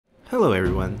Hello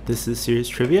everyone, this is Serious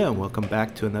Trivia and welcome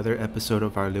back to another episode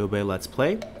of our Liu Bei Let's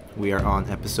Play. We are on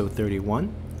episode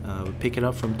 31. We pick it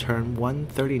up from turn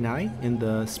 139 in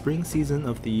the spring season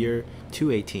of the year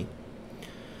 218.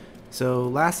 So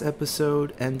last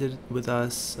episode ended with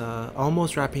us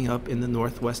almost wrapping up in the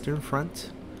northwestern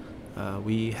front.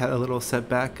 We had a little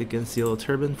setback against the Yellow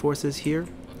Turban forces here.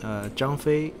 Zhang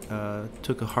Fei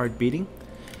took a hard beating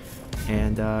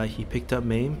and he picked up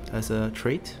Maim as a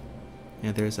trait.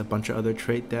 And there's a bunch of other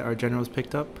traits that our generals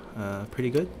picked up,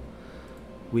 pretty good.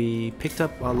 We picked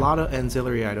up a lot of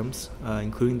ancillary items,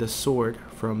 including the sword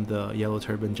from the Yellow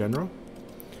Turban General.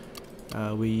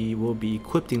 We will be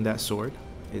equipping that sword.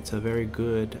 It's a very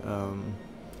good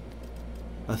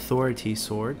authority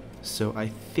sword, so I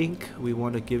think we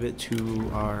want to give it to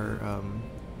our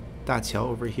Ma Chao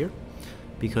over here,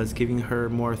 because giving her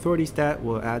more authority stat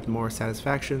will add more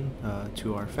satisfaction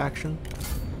to our faction.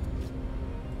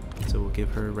 So we'll give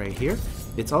her right here.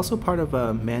 It's also part of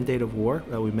a mandate of war.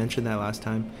 We mentioned that last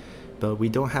time, but we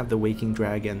don't have the Waking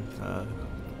Dragon,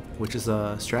 which is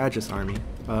a strategist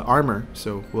armor.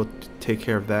 So we'll take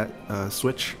care of that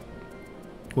switch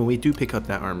when we do pick up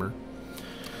that armor.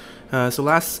 So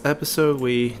last episode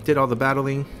we did all the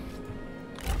battling.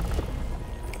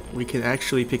 We can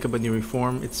actually pick up a new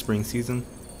reform. It's spring season.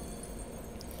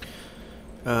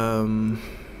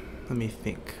 Let me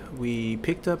think. We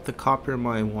picked up the copper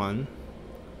mine 1.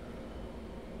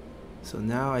 So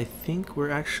now I think we're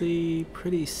actually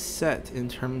pretty set in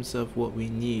terms of what we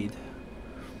need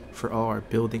for all our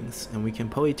buildings, and we can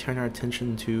probably turn our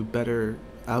attention to better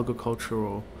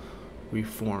agricultural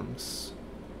reforms.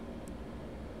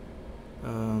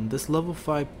 This level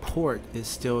 5 port is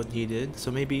still needed,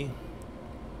 so maybe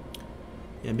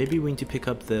we need to pick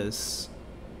up this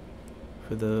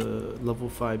for the level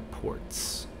 5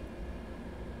 ports.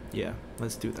 Yeah,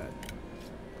 let's do that.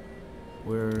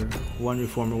 We're one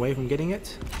reform away from getting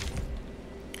it.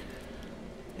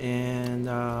 And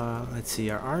let's see,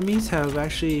 our armies have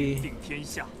actually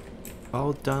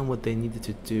all done what they needed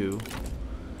to do.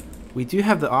 We do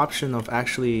have the option of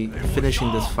actually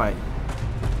finishing this fight.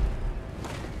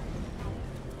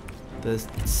 The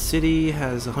city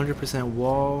has 100%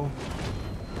 wall.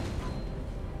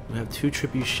 We have 2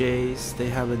 trebuchets. They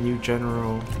have a new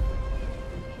general.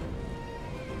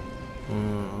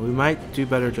 We might do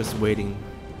better just waiting.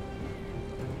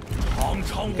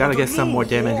 Gotta get some more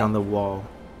damage on the wall.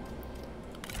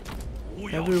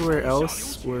 Everywhere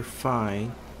else we're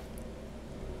fine.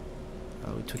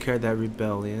 We took care of that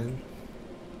rebellion.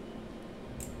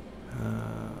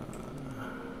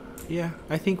 Yeah,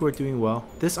 I think we're doing well.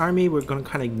 This army we're gonna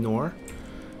kind of ignore.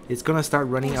 It's gonna start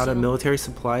running out of military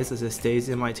supplies as it stays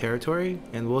in my territory,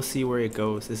 and we'll see where it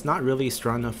goes. It's not really a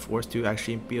strong enough force to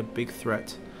actually be a big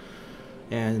threat.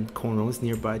 And Kongrong is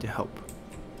nearby to help.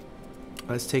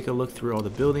 Let's take a look through all the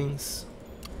buildings.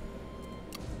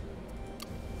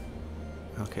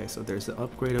 Okay, so there's an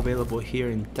upgrade available here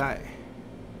in Dai.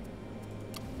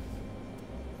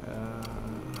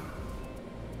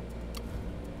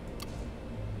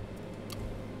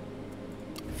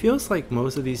 Feels like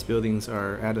most of these buildings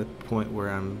are at a point where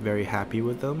I'm very happy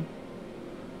with them.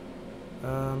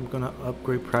 I'm gonna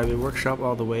upgrade private workshop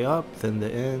all the way up, then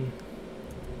the inn.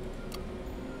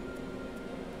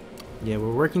 Yeah,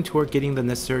 we're working toward getting the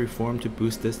necessary reform to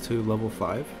boost this to level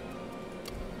 5.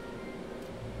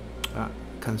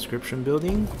 Conscription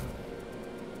building.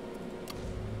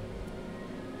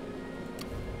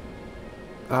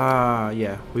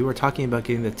 Yeah, we were talking about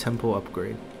getting the temple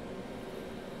upgrade.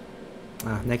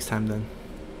 Next time then.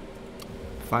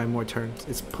 5 more turns.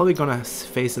 It's probably gonna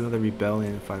face another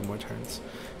rebellion in 5 more turns.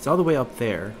 It's all the way up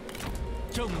there.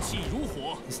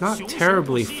 It's not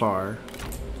terribly far.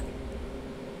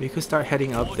 We could start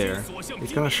heading up there.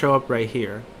 It's gonna show up right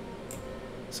here,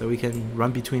 so we can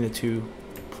run between the 2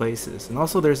 places. And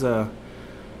also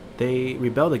they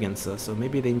rebelled against us, so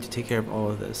maybe they need to take care of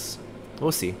all of this.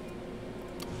 We'll see.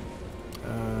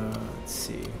 Let's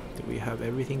see, do we have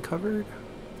everything covered?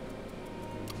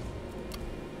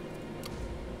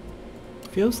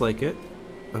 Feels like it.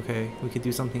 Okay, we could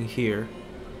do something here.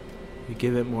 We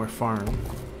give it more farm.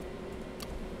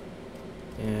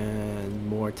 And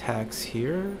more tax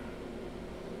here.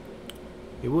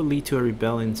 It will lead to a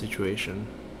rebellion situation.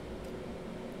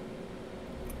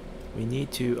 We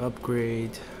need to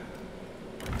upgrade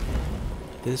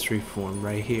this reform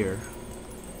right here.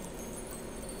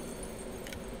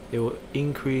 It will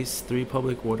increase 3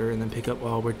 public order and then pick up,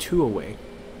 well, we're 2 away.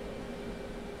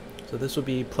 So this will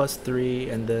be +3,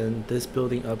 and then this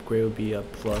building upgrade will be a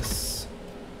plus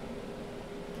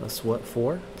what,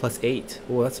 4? +8.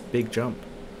 Oh, that's a big jump.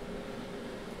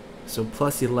 So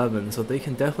plus 11, so they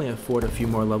can definitely afford a few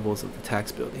more levels of the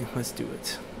tax building. Let's do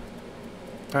it.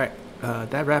 Alright,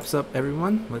 that wraps up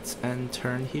everyone. Let's end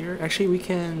turn here. Actually, we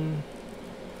can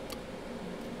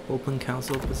open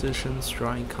council positions,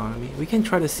 drawing economy. We can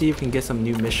try to see if we can get some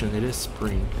new mission. It is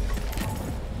spring.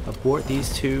 Abort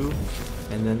these two,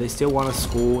 and then they still want a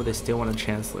school, they still want a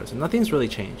chancellor. So nothing's really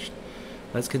changed.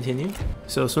 Let's continue.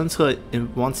 So Sun Ce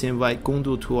wants to invite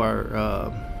Gongdu to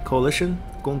our coalition.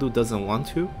 Gongdu doesn't want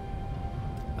to.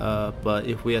 But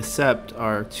if we accept,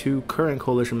 our two current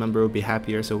coalition members will be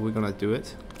happier, so we're gonna do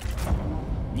it.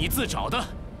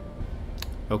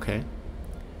 Okay.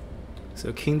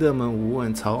 So Kingdom and Wu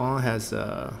and Cao Ang has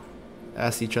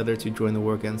asked each other to join the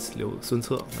war against Sun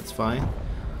Ce. That's fine.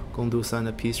 Gongdu signed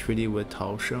a peace treaty with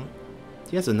Tao Sheng.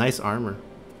 He has a nice armor.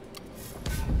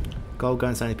 Gao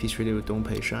Gan signed a peace treaty with Dong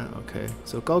Peishan. Okay,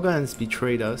 so Gao Gan's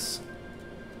betrayed us.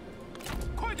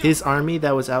 His army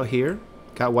that was out here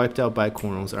got wiped out by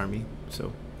Kong Rong's army,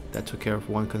 so that took care of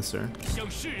one concern.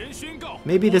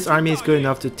 Maybe this army is good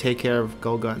enough to take care of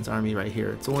Gao Gan's army right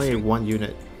here. It's only one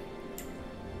unit.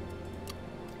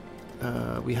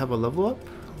 We have a level up?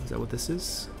 Is that what this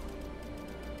is?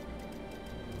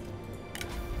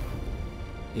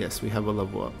 Yes, we have a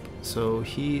level up. So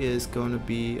he is going to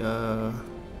be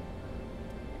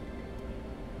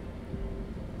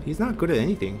he's not good at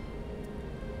anything.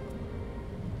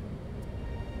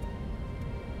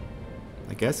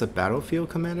 I guess a battlefield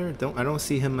commander? I don't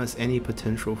see him as any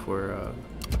potential for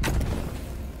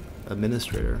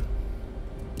administrator.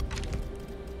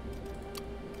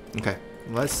 Okay,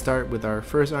 let's start with our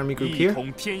first army group here.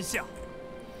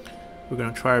 We're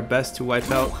gonna try our best to wipe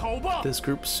out this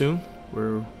group soon.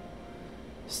 We're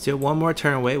still one more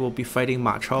turn away. We'll be fighting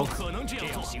Ma Chao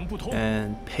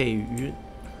and Pei Yun.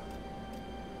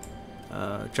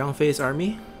 Zhang Fei's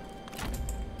army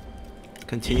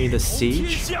continue the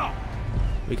siege.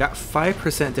 We got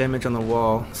 5% damage on the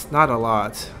wall. It's not a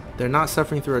lot. They're not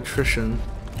suffering through attrition.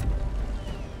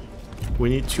 We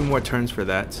need 2 more turns for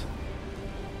that.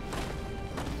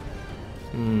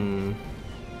 I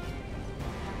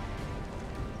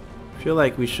feel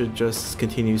like we should just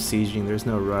continue sieging. There's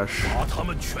no rush.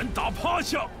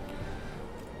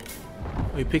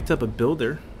 We picked up a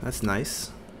builder. That's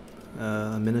nice.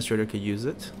 Administrator could use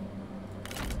it.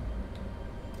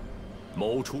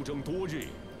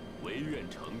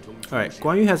 Alright,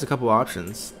 Guan Yu has a couple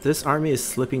options. This army is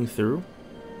slipping through.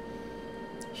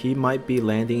 He might be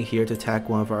landing here to attack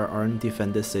one of our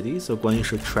undefended cities, so Guan Yu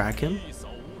should track him.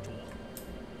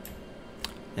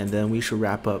 And then we should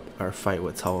wrap up our fight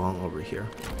with Cao Ang over here.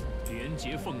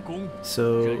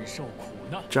 So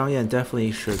Zhang Yan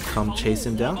definitely should come chase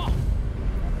him down.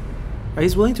 Right,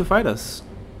 he's willing to fight us.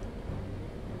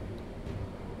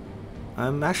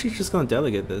 I'm actually just going to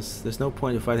delegate this. There's no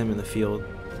point to fight him in the field.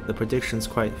 The prediction's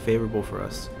quite favorable for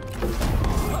us.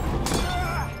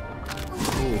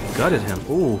 Ooh, gutted him.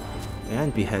 Ooh,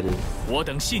 and beheaded.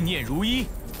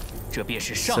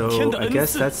 So I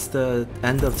guess that's the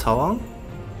end of Cao Ang.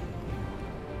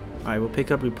 Alright, we'll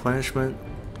pick up replenishment.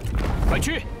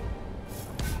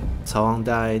 Cao Ang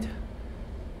died.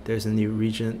 There's a new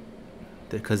regent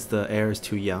because the heir is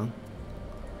too young.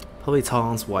 Probably Cao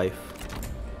Ang's wife.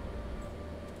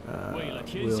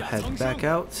 We'll head back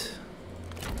out.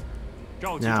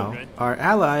 Now, our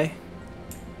ally,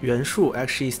 Yuan Shu,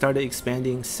 actually started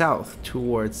expanding south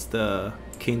towards the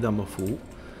Kingdom of Wu.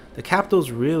 The capital's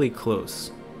really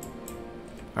close.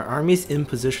 Our army's in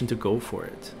position to go for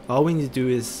it. All we need to do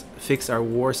is fix our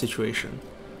war situation.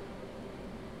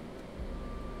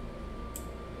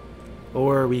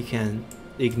 Or we can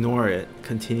ignore it,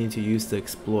 continue to use the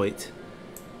exploit,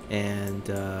 and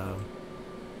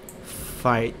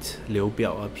fight Liu Bei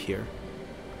up here,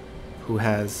 who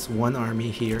has one army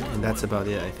here, and that's about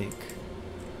it, I think.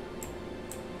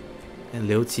 And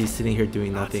Liu Qi sitting here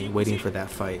doing nothing, waiting for that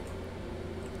fight.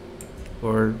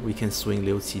 Or we can swing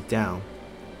Liu Qi down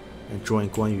and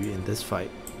join Guan Yu in this fight.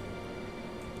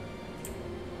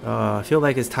 I feel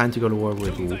like it's time to go to war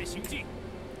with Wu.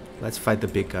 Let's fight the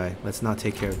big guy. Let's not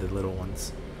take care of the little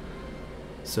ones.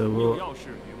 So we'll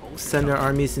send our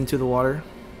armies into the water.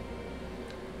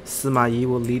 Sima Yi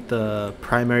will lead the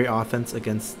primary offense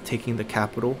against taking the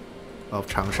capital of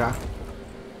Changsha.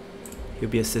 He'll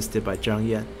be assisted by Zhang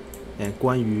Yan. And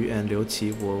Guan Yu and Liu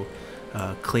Qi will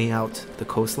clean out the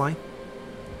coastline.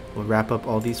 We'll wrap up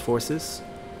all these forces.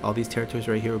 All these territories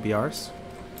right here will be ours.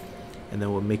 And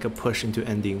then we'll make a push into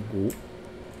ending Wu.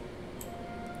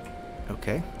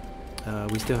 Okay.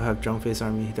 We still have Zhang Fei's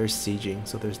army. They're sieging,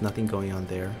 so there's nothing going on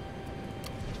there.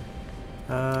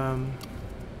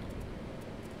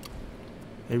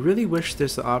 I really wish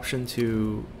there's the option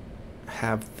to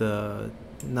have the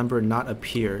number not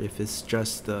appear if it's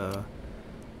just the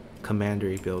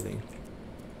commandery building.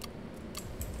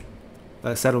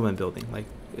 A settlement building. Like,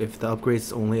 if the upgrade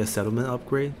is only a settlement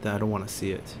upgrade, then I don't want to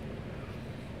see it.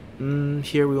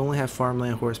 Here we only have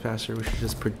farmland, horse pasture. We should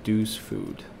just produce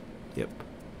food. Yep.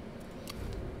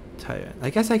 I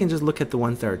guess I can just look at the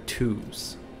ones that are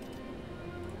 2s.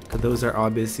 Because those are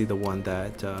obviously the one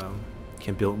that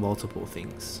can build multiple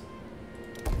things.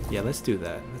 Yeah, let's do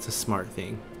that. That's a smart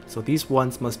thing. So these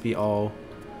ones must be all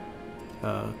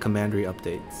commandery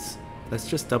updates. Let's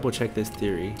just double check this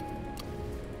theory.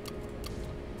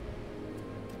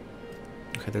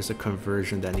 Okay, there's a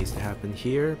conversion that needs to happen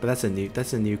here, but that's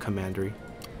a new commandery.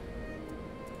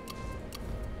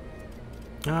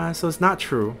 So it's not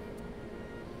true.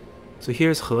 So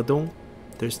here's Hedong.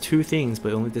 There's 2 things,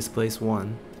 but only displays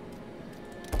 1.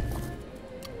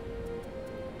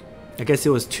 I guess it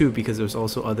was 2 because there's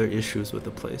also other issues with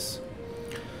the place.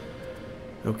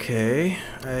 Okay,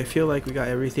 I feel like we got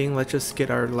everything. Let's just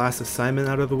get our last assignment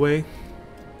out of the way.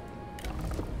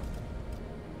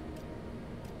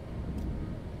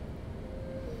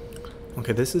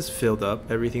 Okay, this is filled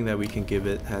up. Everything that we can give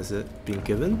it has it been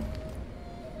given.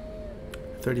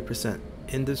 30%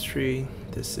 industry.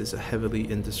 This is a heavily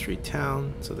industry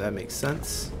town, so that makes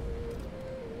sense.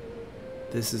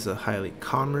 This is a highly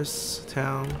commerce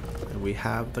town, and we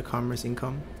have the commerce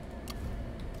income.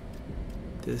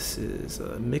 This is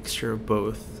a mixture of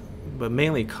both, but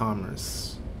mainly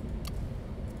commerce.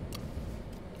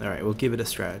 Alright, we'll give it a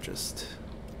strategist.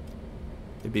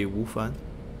 Maybe Wu Fan.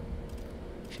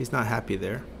 She's not happy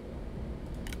there.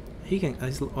 He can,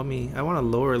 I mean, I want a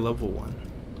lower level one.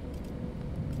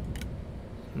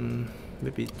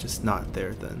 Maybe just not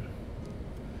there then.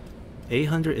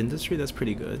 800 industry, that's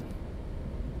pretty good.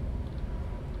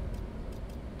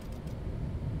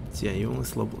 Jianyong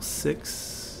is level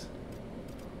 6.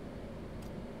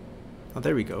 Oh,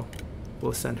 there we go.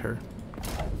 We'll send her.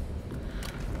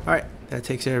 Alright, that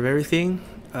takes care of everything.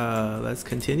 Let's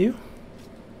continue.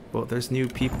 Well, there's new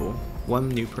people. One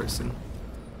new person.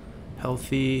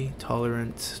 Healthy,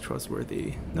 tolerant,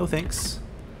 trustworthy. No thanks.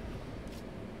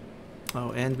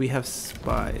 Oh, and we have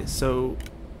spies. So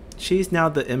she's now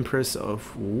the Empress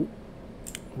of Wu.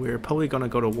 We're probably gonna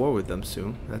go to war with them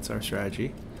soon. That's our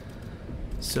strategy.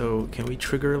 So can we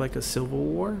trigger like a civil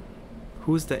war?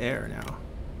 Who's the heir now?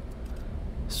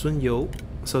 Sun You.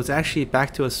 So it's actually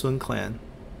back to a Sun clan.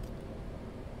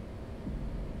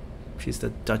 She's the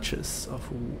Duchess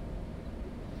of Wu.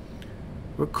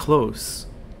 We're close.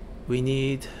 We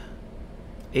need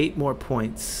 8 more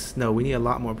points. No, we need a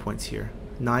lot more points here.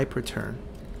 9 per turn.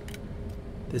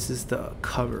 This is the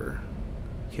cover.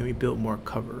 Can we build more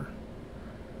cover?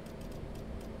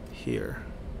 Here.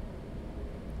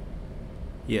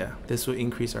 Yeah, this will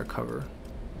increase our cover.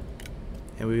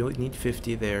 And we only need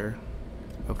 50 there.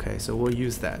 Okay, so we'll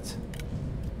use that.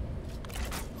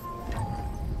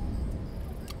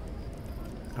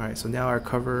 Alright, so now our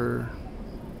cover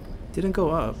didn't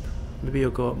go up. Maybe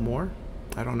it'll go up more?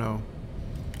 I don't know.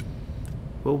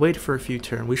 We'll wait for a few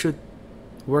turns. We should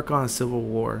work on a civil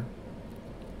war.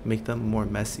 Make them more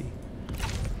messy.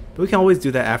 But we can always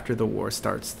do that after the war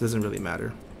starts. Doesn't really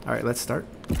matter. Alright, let's start.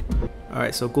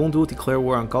 Alright, so Gongdu declared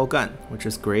war on Gaogan, which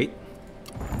is great.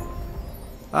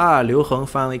 Ah, Liu Heng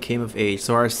finally came of age.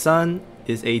 So our son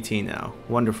is 18 now.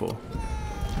 Wonderful.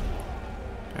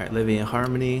 Alright, living in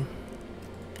harmony.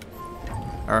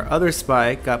 Our other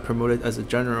spy got promoted as a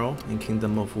general in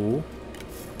Kingdom of Wu.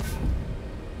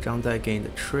 Zhang Dai gained a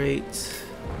trait.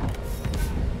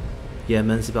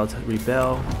 Yemen's about to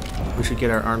rebel. We should get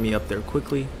our army up there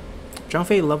quickly. Zhang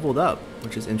Fei leveled up,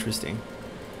 which is interesting.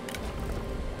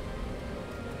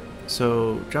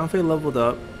 So Zhang Fei leveled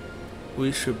up.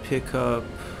 We should pick up...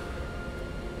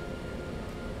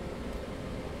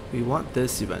 We want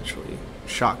this eventually.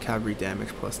 Shock cavalry damage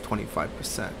plus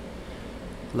 25%.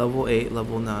 Level 8,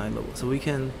 level 9, level... So we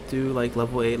can do like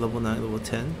level 8, level 9, level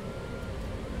 10.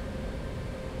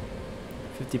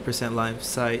 50% line of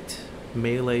sight.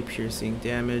 Melee piercing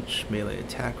damage. Melee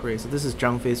attack rate. So this is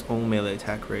Zhang Fei's own melee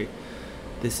attack rate.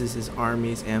 This is his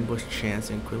army's ambush chance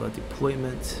and guerrilla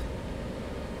deployment.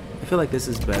 I feel like this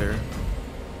is better.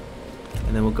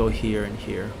 And then we'll go here and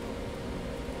here.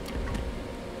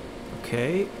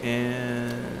 Okay,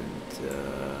 and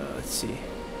let's see.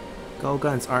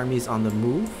 Gaogan's army is on the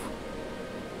move.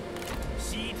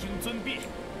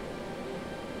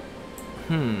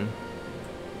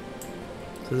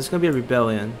 So there's gonna be a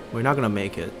rebellion. We're not gonna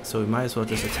make it, so we might as well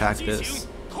just attack this.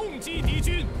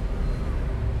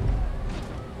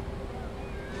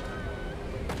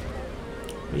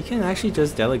 We can actually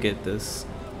just delegate this.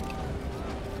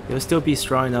 They'll still be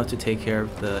strong enough to take care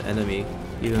of the enemy,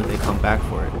 even if they come back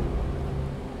for it.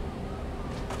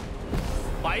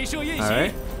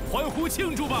 Alright.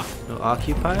 We'll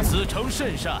occupy.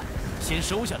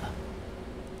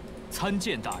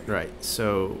 Right,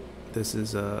 so this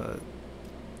is a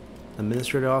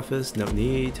administrative office, no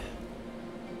need.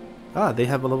 Ah, they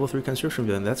have a level 3 construction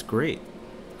building, that's great.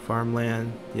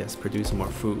 Farmland, yes, produce more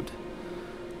food.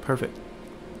 Perfect.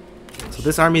 So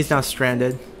this army is now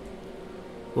stranded.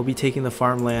 We'll be taking the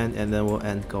farmland and then we'll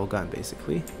end Golgan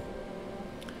basically.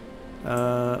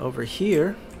 Over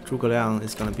here, Zhuge Liang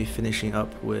is going to be finishing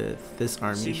up with this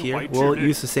army here. We'll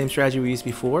use the same strategy we used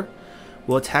before.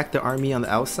 We'll attack the army on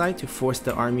the outside to force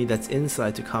the army that's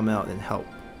inside to come out and help.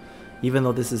 Even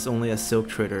though this is only a silk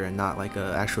trader and not like an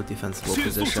actual defensible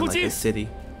position like a city.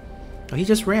 Oh, he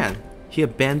just ran. He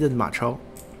abandoned Ma Chao.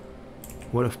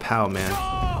 What a pal, man.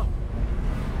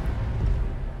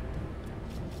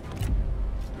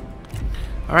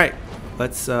 Alright,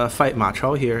 let's fight Ma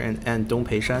Chao here and Dong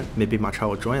Peishan. Maybe Ma Chao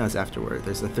will join us afterward.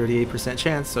 There's a 38%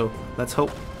 chance, so let's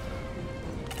hope.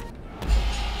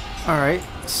 Alright,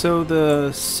 so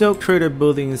the Silk Trader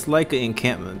building is like an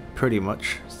encampment, pretty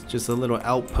much. It's just a little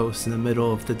outpost in the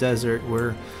middle of the desert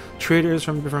where traders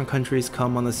from different countries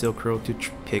come on the Silk Road to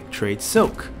trade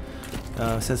silk.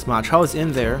 Since Ma Chao is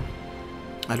in there,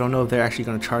 I don't know if they're actually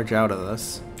going to charge out at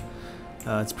us.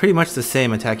 It's pretty much the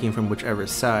same attacking from whichever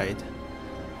side.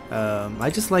 I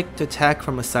just like to attack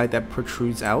from a side that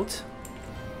protrudes out.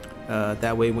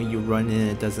 That way when you run in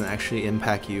it doesn't actually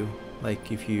impact you.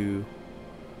 Like if you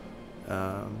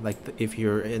if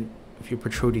you're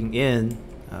protruding in,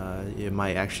 it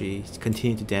might actually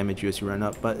continue to damage you as you run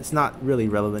up, but it's not really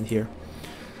relevant here.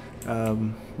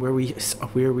 Where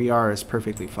we are is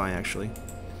perfectly fine actually.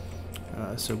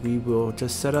 So we will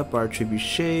just set up our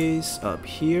trebuchets up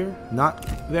here,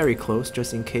 not very close,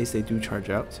 just in case they do charge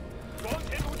out.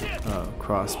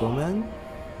 Crossbowmen.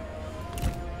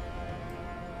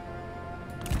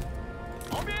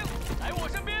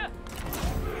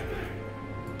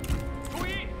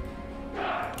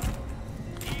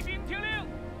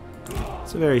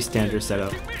 It's a very standard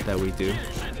setup that we do.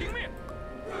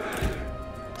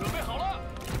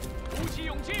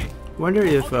 Wonder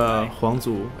if Huang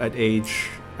Zhong at age,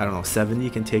 I don't know, 70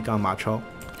 can take on Ma Chao.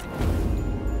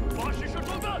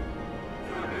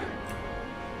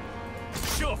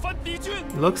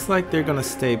 Looks like they're gonna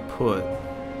stay put.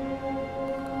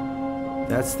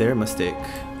 That's their mistake.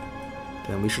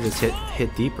 Then we should just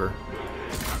hit deeper.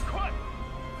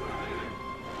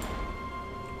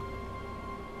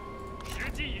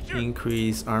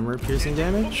 Increase armor piercing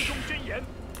damage.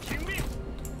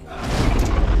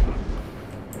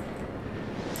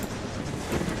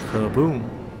 Kaboom.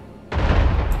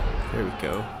 There we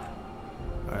go.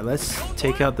 Alright, let's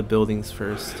take out the buildings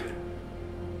first.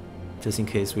 Just in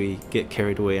case we get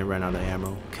carried away and run out of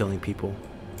ammo, killing people.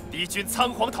 Alright,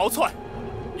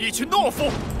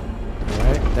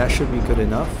 that should be good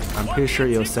enough. I'm pretty sure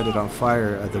you'll set it on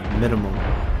fire at the minimum.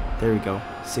 There we go,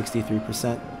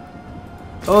 63%.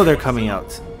 Oh, they're coming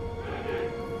out.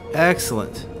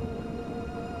 Excellent.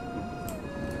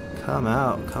 Come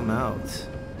out, come out.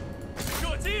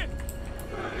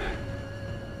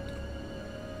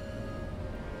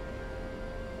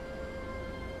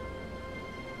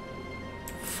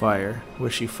 Fire.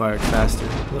 Wish she fired faster.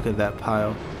 Look at that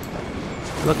pile.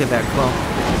 Look at that clump.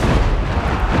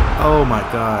 Oh my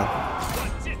god.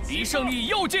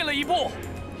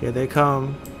 Here they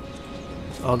come.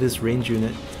 All this range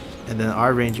unit. And then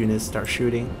our range units start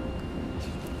shooting.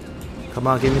 Come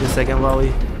on, give me the second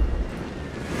volley.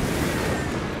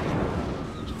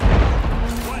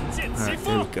 Alright,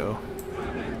 there we go.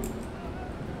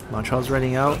 Ma Chao's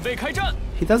running out.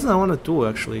 He doesn't want to duel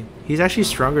actually. He's actually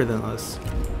stronger than us.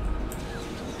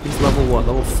 He's level what?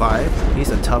 Level 5? He's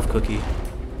a tough cookie.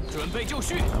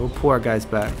 We'll pull our guys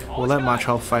back. We'll let Ma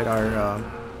Chao fight our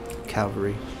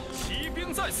cavalry.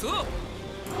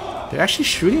 They're actually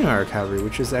shooting our cavalry,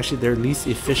 which is actually their least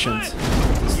efficient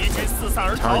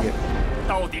target.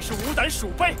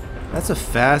 That's a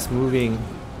fast moving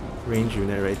range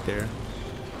unit right there.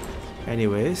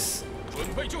 Anyways,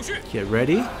 get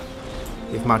ready.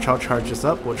 If Ma Chao charges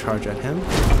up, we'll charge at him.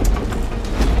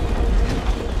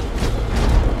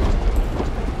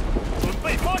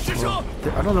 Well,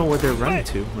 I don't know where they're running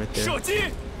to right there.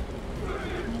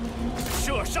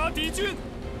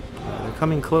 They're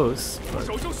coming close, but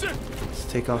let's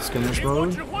take off skirmish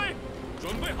mode.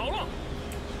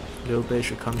 Liu Bei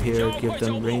should come here, give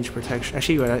them range protection.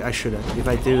 Actually, I shouldn't. If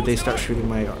I do, they start shooting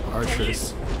my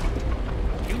archers.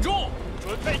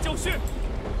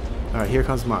 Alright, here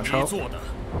comes Ma Chao.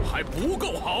 还不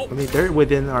够好。 I mean, they're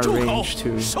within our range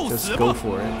to just go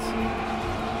for it.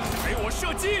 给我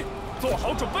射击，做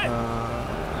好准备。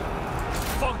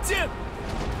放箭，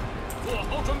做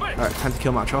好准备。 Alright, time to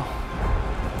kill Ma Chao.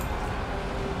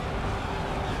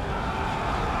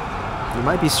 You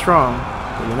might be strong,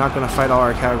 but you're not gonna fight all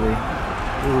our cavalry.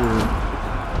 Ooh.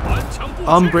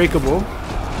 Unbreakable.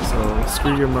 So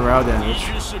screw your morale damage.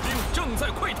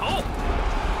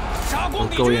 We'll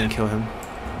go in and kill him.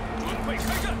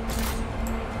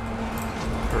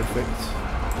 Perfect.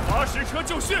 I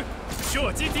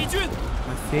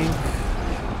think...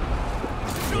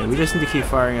 Yeah, we just need to keep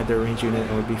firing at their range unit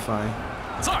and we'll be fine.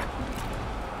 Alright,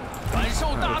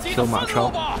 let's kill Ma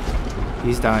Chao.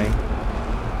 He's dying.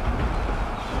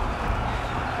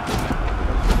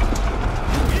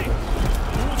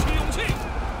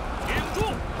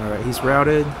 Alright, he's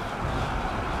routed.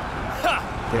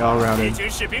 They all routed.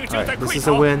 Alright, this is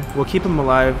a win. We'll keep him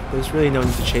alive. There's really no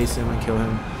need to chase him and kill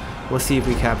him. We'll see if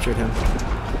we captured him.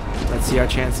 Let's see our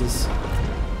chances.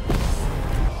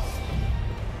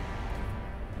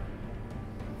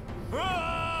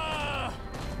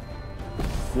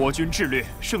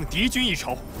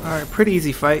 Alright, pretty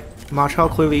easy fight. Ma Chao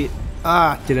clearly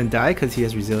didn't die because he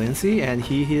has resiliency and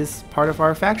he is part of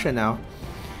our faction now.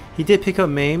 He did pick up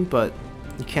maim, but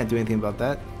you can't do anything about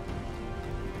that.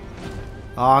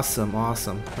 Awesome,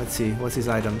 awesome. Let's see, what's his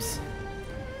items?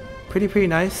 Pretty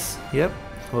nice. Yep,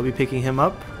 we'll be picking him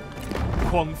up.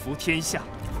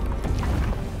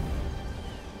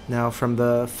 Now from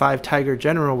the 5 Tiger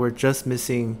General, we're just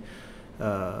missing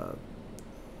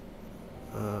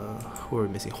who are we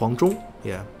missing? Huang Zhong?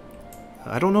 Yeah.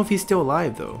 I don't know if he's still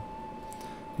alive though.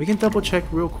 We can double check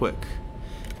real quick.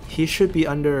 He should be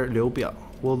under Liu Bei.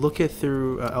 We'll look it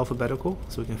through alphabetical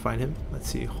so we can find him. Let's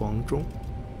see, Huang Zhong.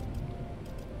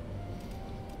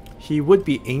 He would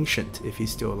be ancient if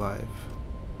he's still alive.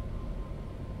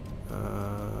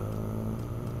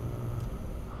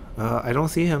 I don't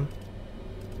see him.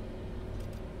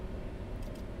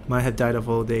 Might have died of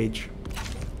old age.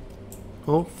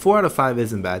 Well, 4 out of 5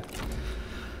 isn't bad.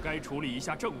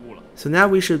 So now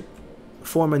we should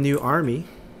form a new army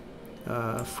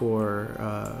for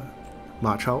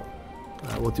Ma Chao.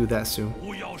 We'll do that soon.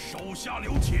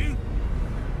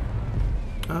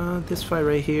 This fight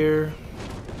right here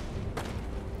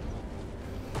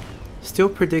still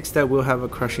predicts that we'll have a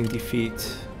crushing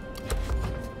defeat.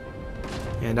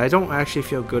 And I don't actually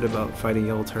feel good about fighting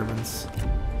Yellow Turbans.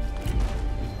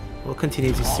 We'll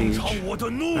continue to siege.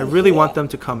 I really want them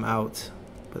to come out,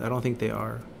 but I don't think they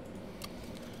are.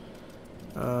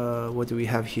 What do we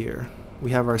have here?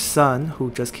 We have our son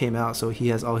who just came out, so he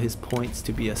has all his points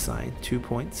to be assigned. 2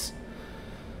 points.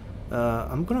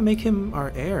 I'm gonna make him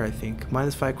our heir, I think.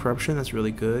 -5 corruption, that's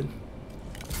really good.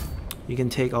 You can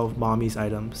take all of mommy's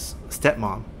items.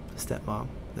 Stepmom. Stepmom.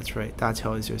 That's right. Da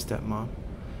Chao is your stepmom.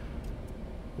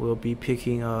 We'll be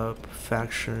picking up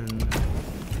faction.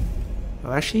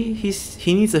 Oh, actually,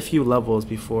 he needs a few levels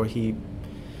before he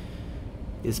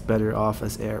is better off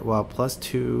as heir. Wow,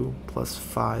 +2,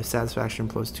 +5 satisfaction,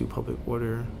 +2 public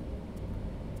order.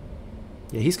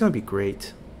 Yeah, he's gonna be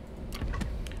great.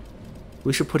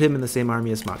 We should put him in the same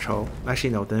army as Ma Chao.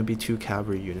 Actually, no, then it'd be 2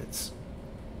 cavalry units.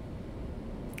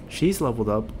 She's leveled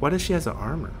up. Why does she have an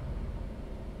armor?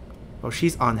 Oh,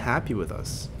 she's unhappy with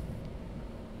us.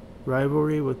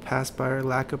 Rivalry with past buyer,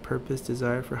 lack of purpose,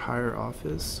 desire for higher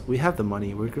office. We have the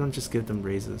money. We're gonna just give them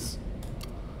raises.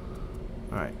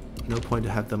 Alright, no point to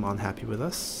have them unhappy with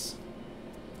us.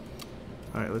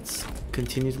 Alright, let's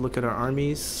continue to look at our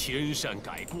armies. He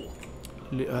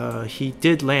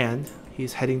did land.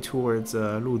 He's heading towards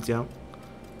Lujiang.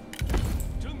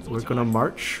 We're gonna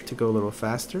march to go a little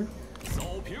faster.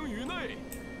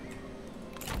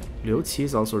 Liu Qi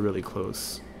is also really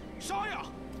close.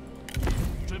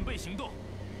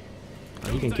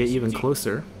 You can get even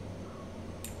closer.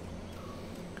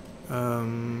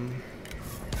 Zhuge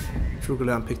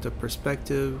Liang picked up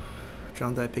perspective.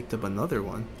 Zhang Dai picked up another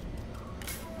one.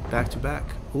 Back to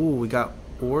back. Ooh, we got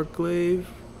Orglaive.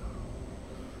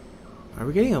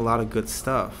 We're getting a lot of good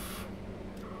stuff.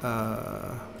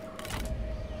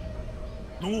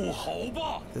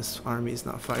 This army is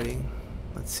not fighting.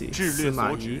 Let's see.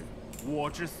 Sima Yi.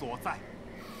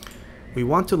 We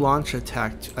want to launch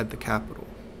attack at the capital.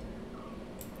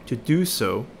 To do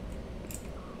so,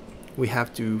 we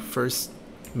have to first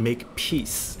make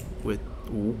peace with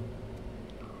Wu.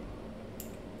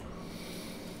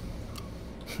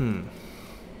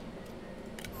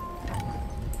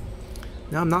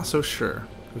 Now I'm not so sure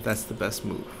if that's the best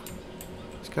move.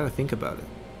 Just gotta think about it.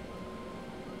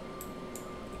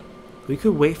 We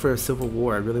could wait for a civil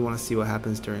war. I really want to see what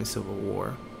happens during a civil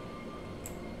war.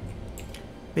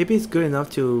 Maybe it's good enough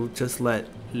to just let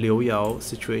Liu Yao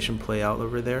situation play out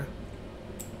over there.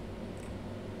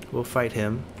 We'll fight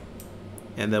him,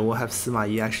 and then we'll have Sima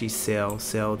Yi actually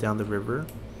sail down the river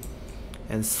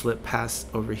and slip past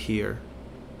over here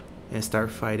and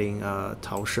start fighting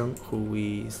Tao Sheng, who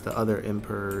is the other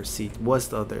emperor seat, was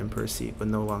the other emperor seat, but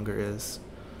no longer is.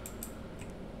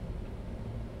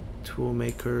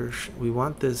 Toolmaker, we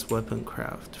want this weapon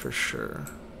craft for sure.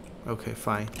 Okay,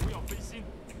 fine.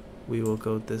 We will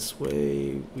go this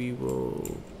way. We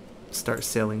will start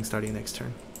sailing starting next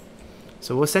turn.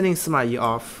 So we're sending Sima Yi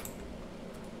off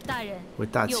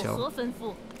with Da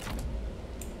Qiao.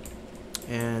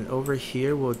 And over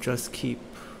here we'll just keep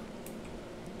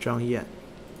Zhang Yan.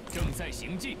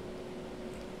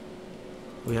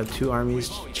 We have two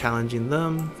armies challenging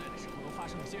them.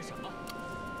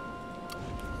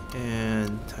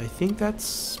 And I think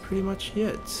that's pretty much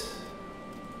it.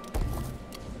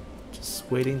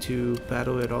 Just waiting to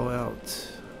battle it all out.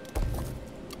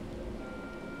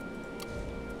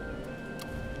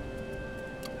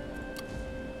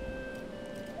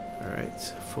 Alright,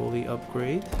 fully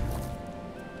upgrade.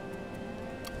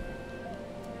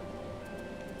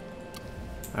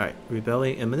 Alright,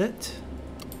 rebelling imminent.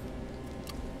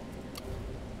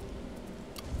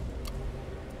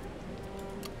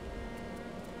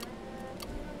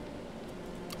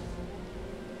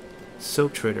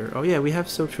 Soap trader. Oh yeah, we have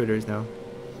soap traders now.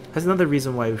 That's another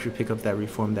reason why we should pick up that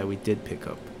reform that we did pick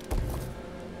up.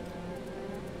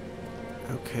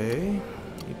 Okay,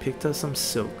 we picked up some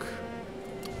silk.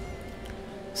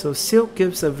 So silk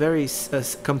gives a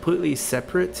completely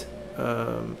separate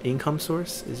income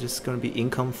source. It's just going to be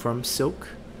income from silk.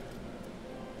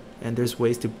 And there's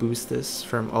ways to boost this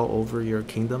from all over your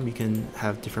kingdom. You can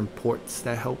have different ports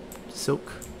that help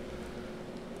silk.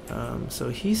 So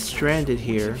he's stranded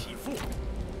here.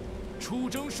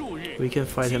 We can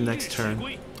fight him next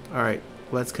turn. Alright,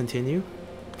 let's continue.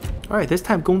 Alright, this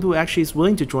time Gongdu actually is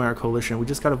willing to join our coalition. We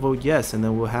just gotta vote yes and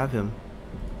then we'll have him.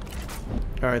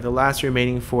 Alright, the last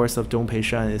remaining force of Dong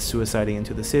Peishan is suiciding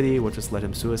into the city. We'll just let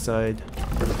him suicide.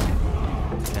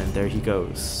 And there he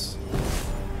goes.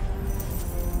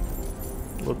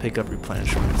 We'll pick up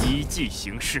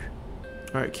replenishments.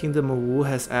 Alright, Kingdom of Wu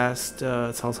has asked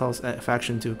Cao Cao's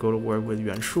faction to go to war with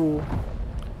Yuan Shu.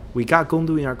 We got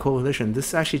Gongdu in our coalition.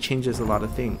 This actually changes a lot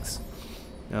of things.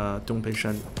 Dong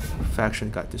Peishan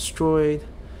faction got destroyed.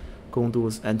 Gongdu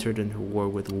was entered into war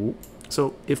with Wu.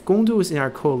 So if Gongdu is in our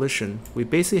coalition, we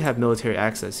basically have military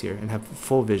access here and have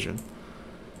full vision.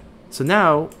 So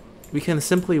now we can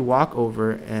simply walk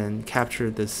over and capture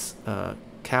this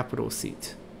capital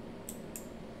seat.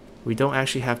 We don't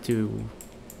actually have to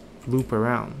loop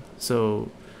around.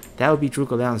 So that would be Zhuge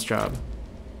Liang's job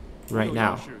right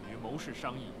now.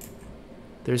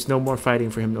 There's no more fighting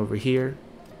for him over here.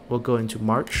 We'll go into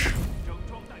March.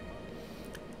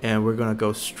 And we're gonna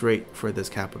go straight for this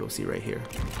capital seat right here.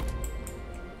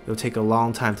 It'll take a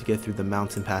long time to get through the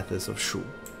mountain paths of Shu,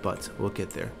 but we'll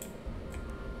get there.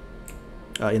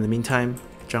 In the meantime,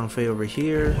 Zhang Fei over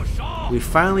here. We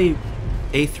finally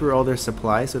ate through all their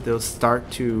supplies, so they'll start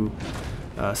to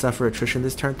suffer attrition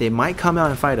this turn. They might come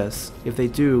out and fight us. If they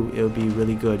do, it'll be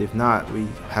really good. If not, we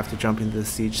have to jump into the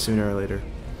siege sooner or later.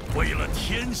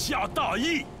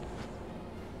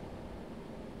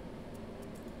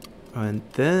 And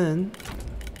then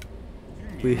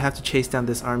we have to chase down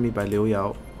this army by Liu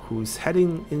Yao, who's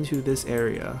heading into this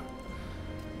area.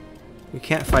 We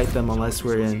can't fight them unless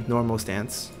we're in normal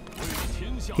stance.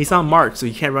 He's on march, so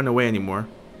he can't run away anymore.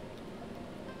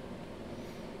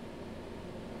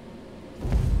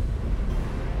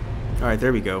 Alright,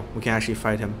 there we go. We can actually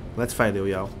fight him. Let's fight Liu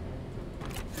Yao.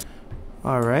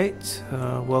 Alright,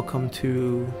 welcome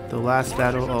to the last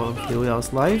battle of Liu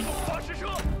Yao's life,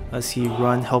 as he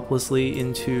run helplessly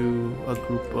into a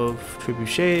group of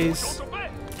trebuchets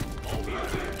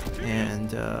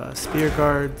and spear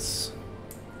guards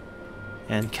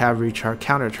and cavalry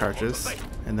counter charges,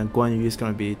 and then Guan Yu is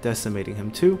going to be decimating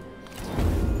him too.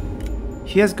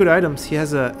 He has good items. He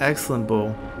has an excellent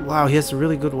bow. Wow, he has a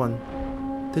really good one.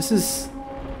 This is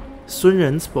Sun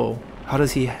Ren's bow. How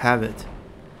does he have it?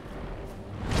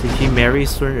 Did he marry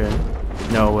Sun Ren?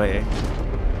 No way.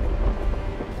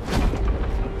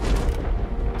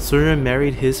 Sun Ren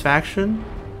married his faction?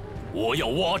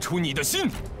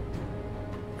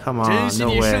 Come on, no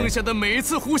way.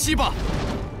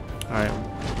 Alright,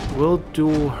 we'll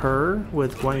duel her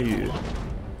with Guan Yu.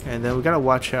 And then we gotta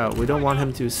watch out. We don't want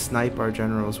him to snipe our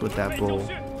generals with that bow.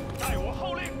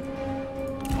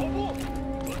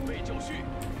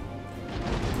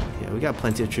 Yeah, we got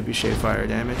plenty of trebuchet fire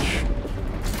damage.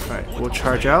 Alright, we'll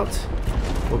charge out.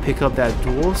 We'll pick up that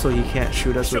duel so he can't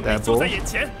shoot us with that bow.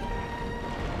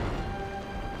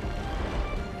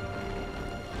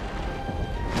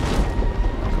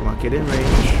 Come on, get in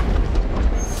range.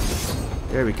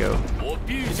 There we go.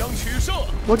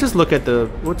 We'll just make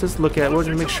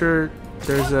sure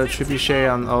there's a trebuchet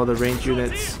on all the ranged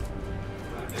units,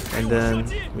 and then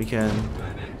we can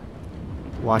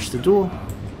watch the duel.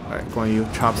 Alright, Guan Yu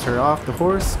chops her off the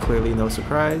horse, clearly no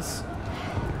surprise.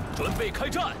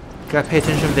 Gotta pay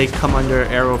attention if they come under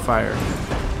arrow fire.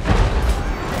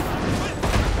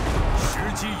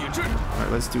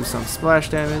 Alright, let's do some splash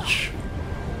damage.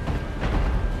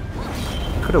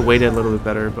 Could have waited a little bit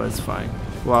better, but it's fine.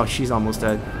 Wow, she's almost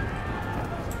dead.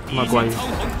 Come on, Guan Yu.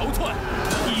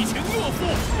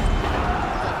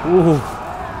 Ooh.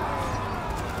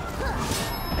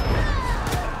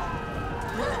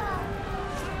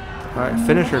 Alright,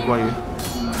 finish her, Guan Yu.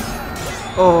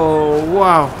 Oh,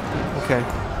 wow. Okay.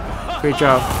 Great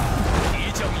job.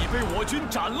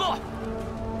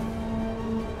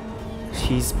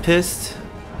 He's pissed.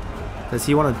 Does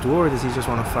he want to duel or does he just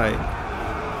want to fight?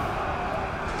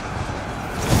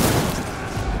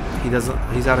 He doesn't.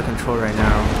 He's out of control right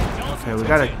now. Okay, we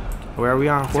gotta. Where are we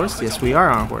on a horse? Yes, we are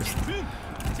on a horse.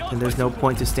 And there's no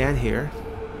point to stand here.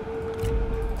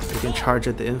 We can charge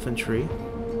at the infantry.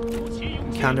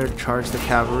 Counter charge the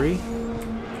cavalry.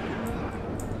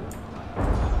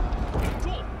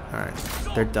 Alright,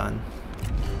 they're done.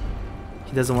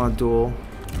 He doesn't want to duel.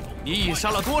 He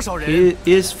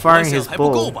is firing his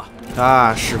bull.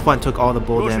 Ah, Shi Huan took all the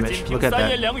bull damage. Look at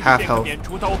that. Half health.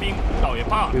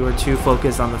 We were too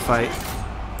focused on the fight.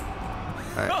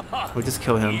 Alright, we'll just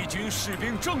kill him.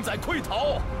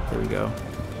 There we go.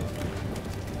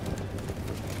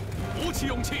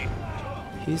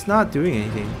 He's not doing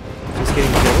anything. Just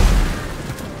getting killed.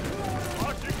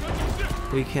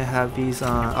 We can have these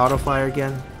auto fire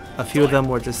again. A few of them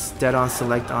were just dead on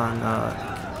select on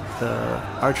the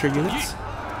archer units.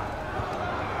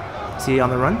 Is he on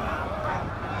the run?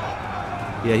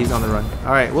 Yeah, he's on the run.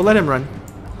 Alright, we'll let him run.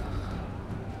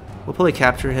 We'll probably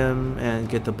capture him and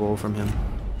get the bull from him.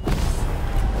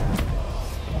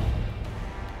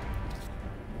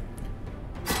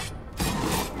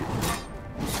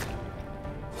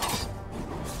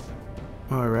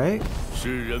 Alright.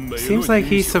 Seems like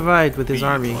he survived with his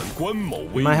army.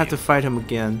 We might have to fight him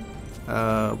again.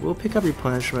 We'll pick up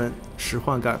replenishment. Shi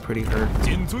Huan got pretty hurt.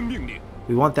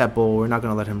 We want that bull. We're not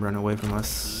going to let him run away from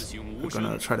us. We're going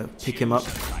to try to pick him up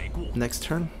next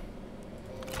turn.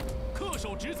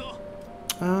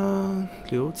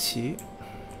 Liu Qi.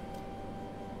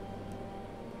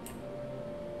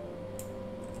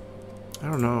 I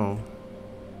don't know.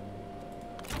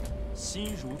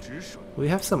 We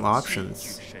have some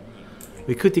options.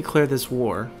 We could declare this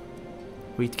war.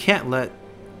 We can't let...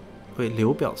 Wait,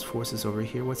 Liu Bei's forces over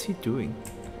here. What's he doing?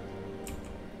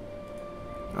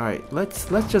 Alright, let's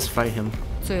just fight him.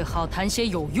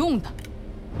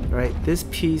 Alright, this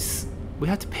peace... We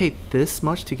have to pay this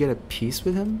much to get a peace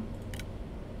with him?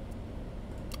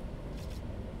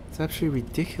 It's actually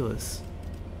ridiculous.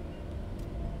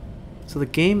 So the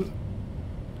game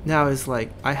now is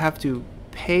like, I have to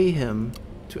pay him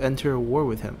to enter a war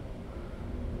with him.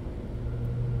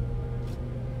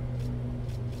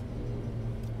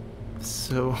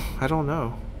 So, I don't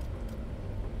know.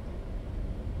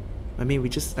 I mean,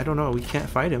 I don't know, we can't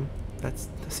fight him. That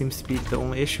seems to be the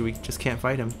only issue, we just can't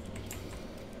fight him.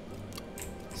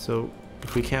 So,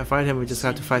 if we can't fight him, we just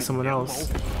have to fight someone else.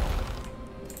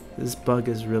 This bug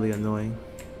is really annoying.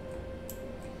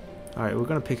 Alright, we're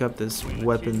gonna pick up this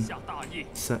weapon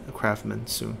craftsman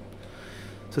soon.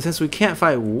 So since we can't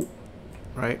fight Wu,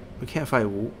 right? We can't fight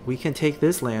Wu. We can take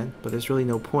this land, but there's really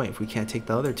no point if we can't take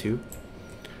the other two.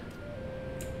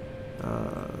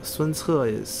 Sun Ce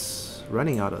is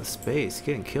running out of space,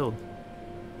 getting killed.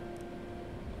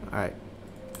 Alright.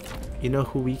 You know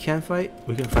who we can fight?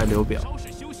 We can fight Liu Bei.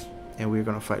 And we're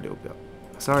gonna fight Liu Bei.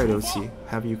 Sorry, Liu Qi.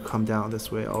 Have you come down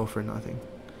this way all for nothing.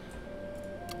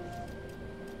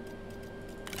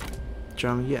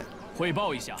 Zhang Yan.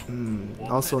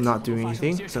 Also not doing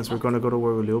anything since we're gonna go to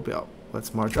war with Liu Bei.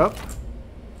 Let's march up.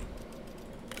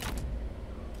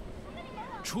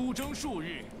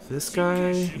 This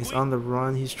guy is on the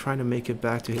run. He's trying to make it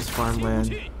back to his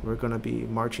farmland. We're gonna be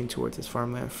marching towards his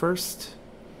farmland first.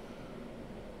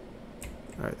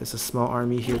 Alright, there's a small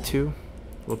army here too.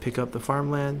 We'll pick up the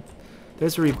farmland.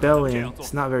 There's a rebellion.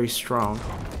 It's not very strong.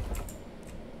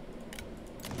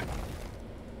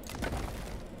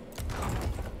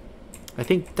 I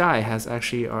think Dai has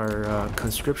actually our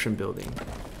conscription building.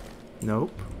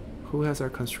 Nope. Who has our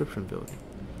conscription building?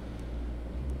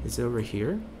 Is it over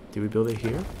here? Did we build it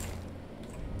here?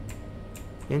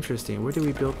 Interesting. Where did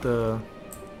we build the...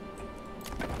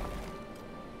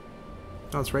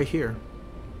 Oh, it's right here.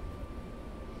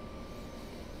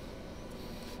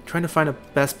 Trying to find a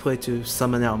best place to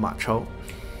summon out Ma Chao.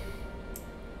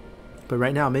 But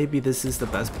right now, maybe this is the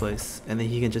best place. And then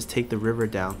he can just take the river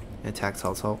down and attack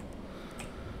Cao Cao.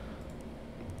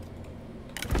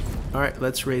 Alright,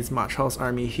 let's raise Ma Chao's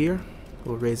army here.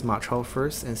 We'll raise Ma Chao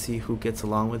first and see who gets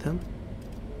along with him.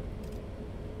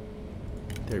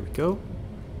 There we go.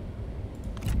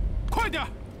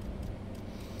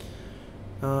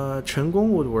 Chen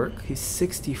Gong would work. He's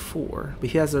 64, but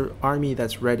he has an army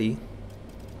that's ready.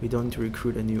 We don't need to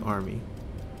recruit a new army.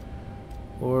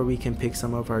 Or we can pick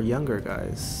some of our younger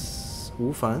guys.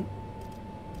 Wu Fan.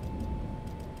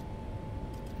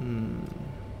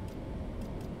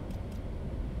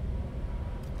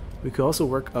 We could also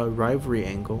work a rivalry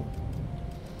angle.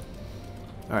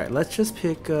 Alright, let's just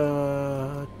pick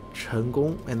Chen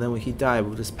Gong, and then when he dies,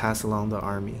 we'll just pass along the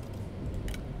army.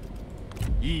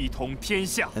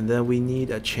 And then we need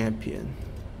a champion.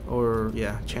 Or,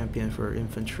 yeah, champion for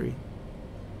infantry.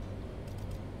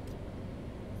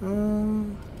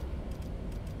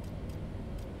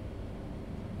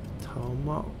 Tao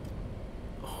Mao,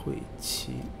 Hui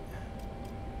Qi,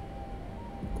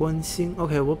 Guan Xing.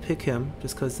 Okay, we'll pick him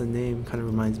just because the name kind of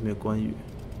reminds me of Guan Yu.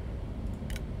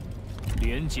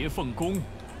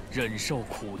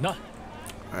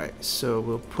 Alright, so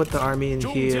we'll put the army in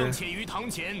here.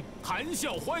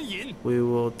 We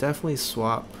will definitely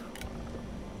swap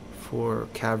for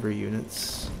cavalry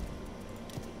units.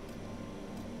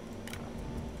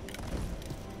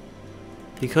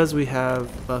 Because we have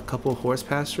a couple horse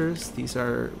pastures, these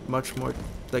are much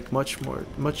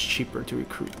cheaper to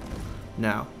recruit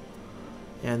now.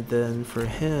 And then for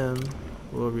him,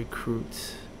 we'll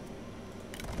recruit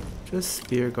just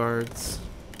spear guards,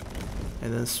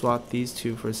 and then swap these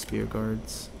two for spear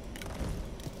guards.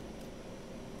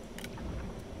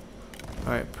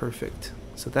 Alright, perfect.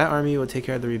 So that army will take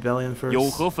care of the rebellion first,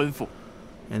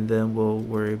 and then we'll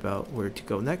worry about where to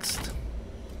go next.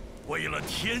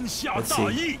 Let's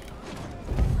see.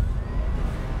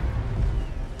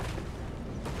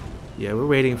 Yeah, we're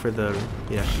waiting for the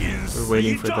we're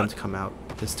waiting for them to come out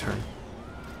this turn.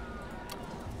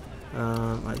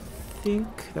 I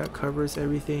think that covers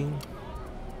everything.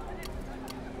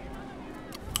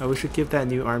 Oh, we should give that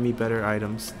new army better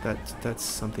items. That's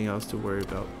something else to worry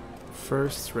about.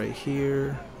 First, right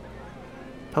here.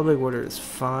 Public order is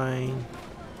fine.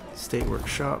 State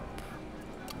workshop.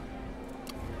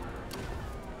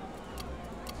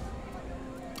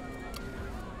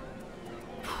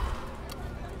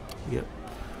 Yep.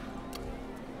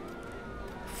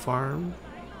 Farm.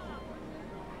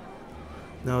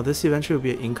 No, this eventually will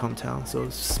be an income town, so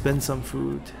spend some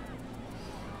food.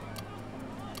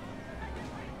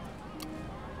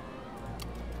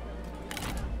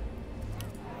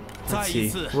 Let's see,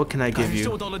 what can I give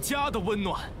you?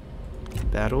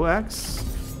 Battle axe?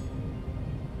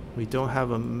 We don't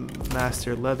have a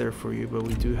master leather for you, but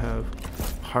we do have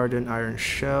hardened iron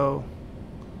shell.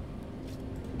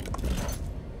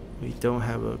 We don't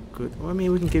have a good... Well, I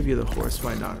mean, we can give you the horse,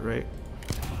 why not, right?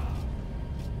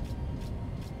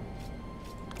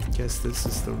 Guess this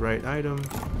is the right item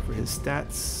for his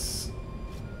stats.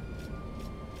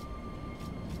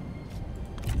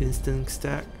 Instant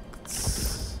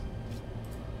stats.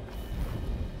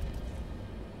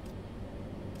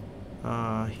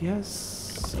 He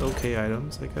has okay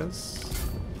items, I guess.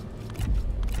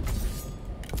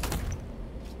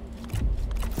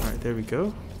 Alright, there we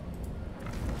go.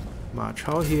 Ma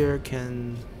Chao here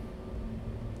can...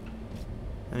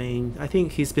 I mean, I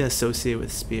think he's been associated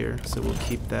with spear, so we'll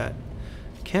keep that.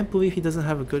 Can't believe he doesn't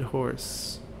have a good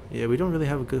horse. Yeah, we don't really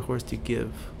have a good horse to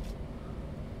give.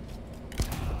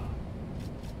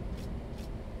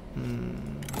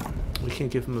 We can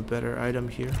give him a better item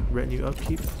here. Retinue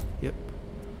upkeep. Yep.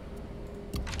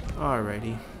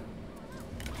 Alrighty.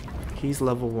 He's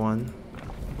level 1.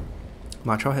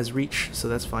 Ma Chao has reach, so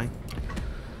that's fine.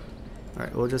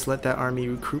 Alright, we'll just let that army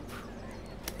recruit.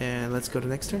 And let's go to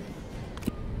next turn.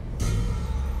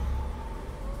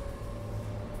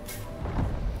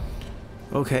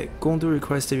 Okay, Gongdu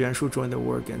requested Yuan Shu join the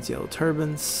war against Yellow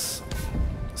Turbans.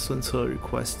 Sun Ce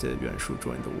requested Yuan Shu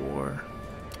join the war.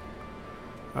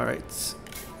 Alright.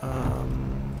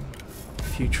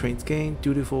 Few trains gained.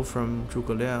 Dutiful from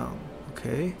Zhuge Liang.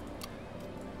 Okay.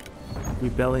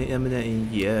 Rebellion imminent in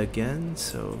Ye again,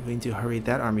 so we need to hurry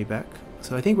that army back.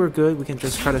 So I think we're good. We can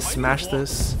just try to smash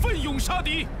this. We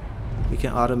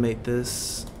can automate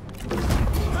this.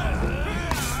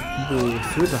 Ooh,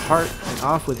 through the heart and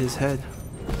off with his head.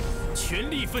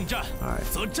 Alright,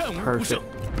 perfect.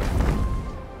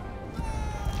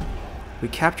 We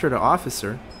captured an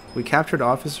officer. We captured an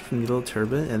officer from the Little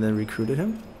Turban and then recruited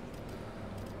him.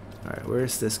 Alright,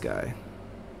 where's this guy?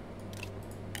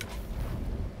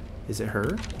 Is it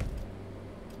her?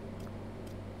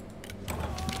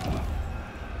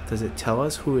 Does it tell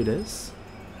us who it is?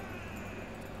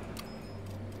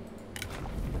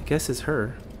 I guess it's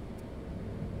her.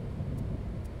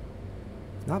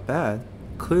 Not bad.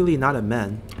 Clearly not a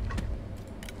man.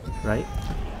 Right?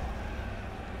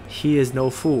 He is no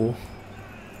fool.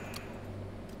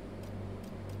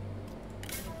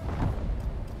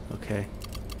 Okay.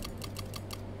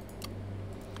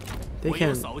 They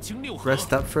can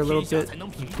rest up for a little bit,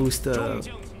 boost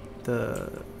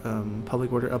the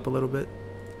public order up a little bit.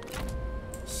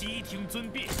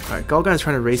 Alright, Galgan is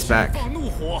trying to race back.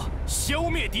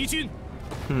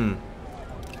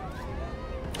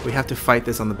 We have to fight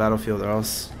this on the battlefield or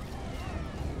else...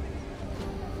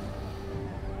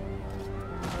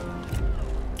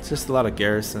 It's just a lot of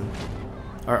garrison.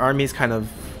 Our army is kind of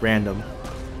random.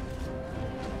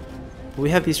 We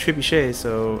have these trebuchets,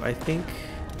 so I think...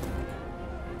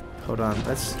 Hold on,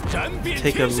 let's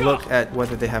take a look at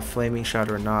whether they have flaming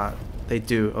shot or not. They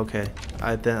do, okay.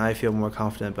 Then I feel more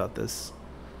confident about this.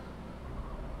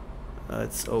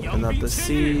 Let's open up the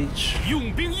siege.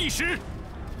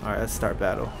 Alright, let's start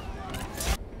battle.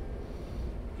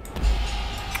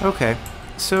 Okay,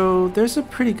 so there's a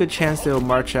pretty good chance they'll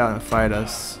march out and fight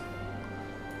us.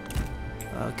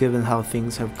 Given how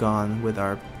things have gone with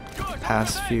our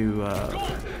past few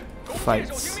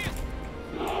fights.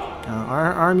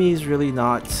 Our army is really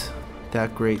not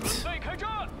that great,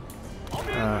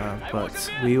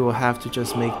 but we will have to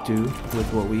just make do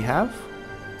with what we have.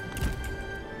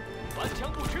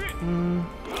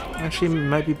 Actually, it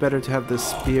might be better to have the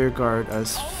spear guard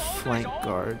as flank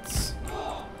guards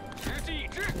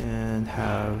and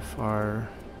have our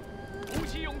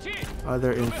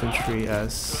other infantry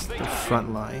as the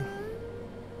front line.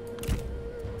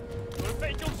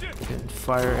 And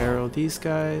fire arrow these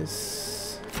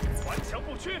guys.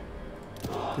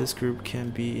 This group can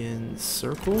be in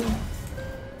circle.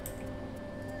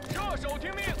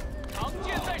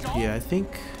 Yeah, I think.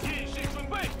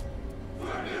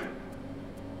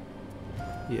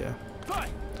 Yeah.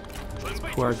 Let's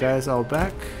pull our guys all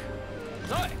back.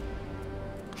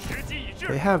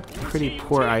 They have pretty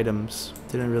poor items.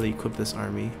 Didn't really equip this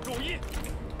army.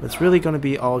 But it's really going to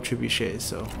be all trebuchets,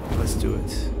 so let's do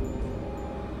it.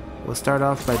 We'll start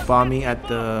off by bombing at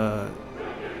the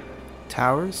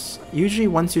towers. Usually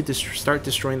once you start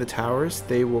destroying the towers,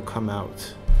 they will come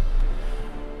out.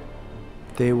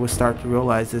 They will start to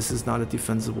realize this is not a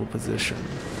defensible position.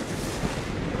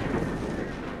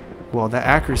 Well, that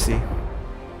accuracy.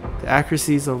 The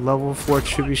accuracy is of level 4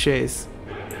 trebuchets.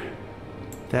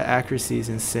 That accuracy is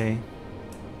insane.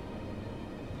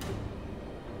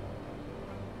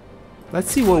 Let's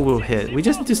see what we'll hit. We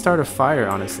just need to start a fire,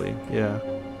 honestly. Yeah.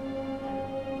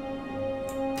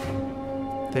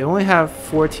 They only have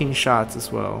 14 shots as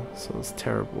well, so it's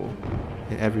terrible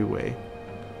in every way.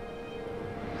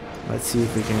 Let's see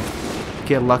if we can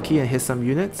get lucky and hit some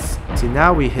units. See,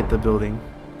 now we hit the building.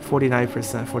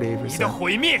 49%, 48%.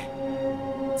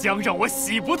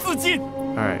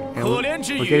 Alright, and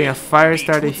we're getting a fire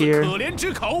started here.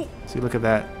 See, look at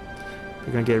that.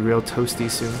 They're gonna get real toasty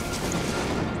soon.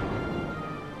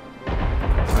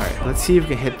 Alright, let's see if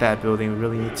we can hit that building. We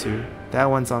really need to. That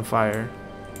one's on fire.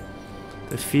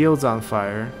 The field's on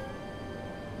fire.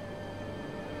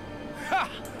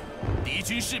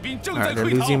 Alright, they're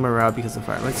losing morale because of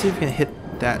fire. Let's see if we can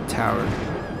hit that tower.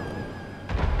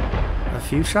 A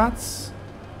few shots?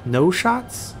 No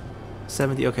shots?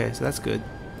 70, okay, so that's good.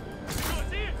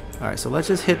 Alright, so let's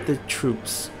just hit the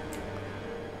troops.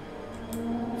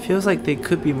 Feels like they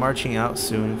could be marching out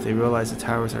soon if they realize the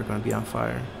towers are going to be on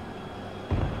fire.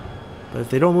 But if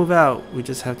they don't move out, we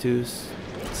just have to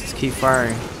just keep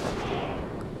firing.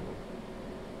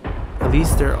 At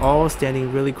least they're all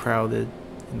standing really crowded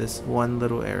in this one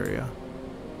little area.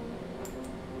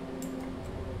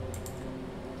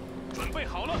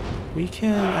 We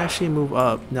can actually move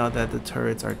up now that the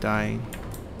turrets are dying.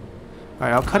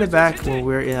 Alright, I'll cut it back when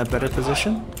we're in a better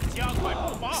position.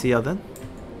 See you then.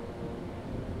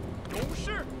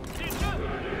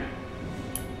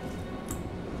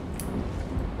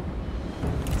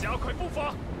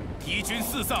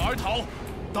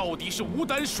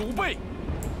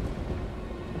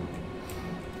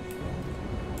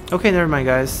 Okay, never mind,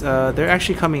 guys. They're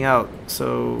actually coming out,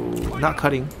 so not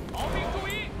cutting.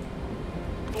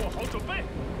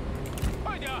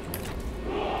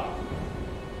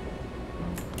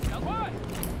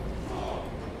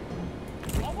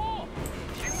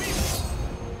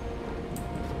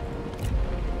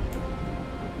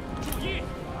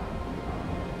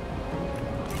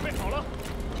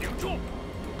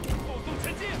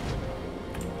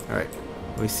 Alright,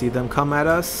 we see them come at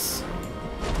us.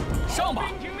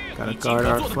 Gotta guard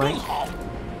our flank.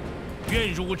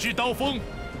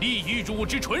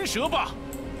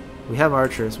 We have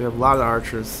archers. We have a lot of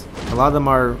archers. A lot of them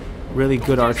are really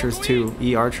good archers too.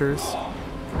 E archers.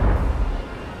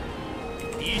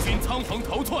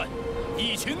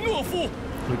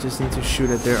 We just need to shoot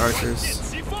at their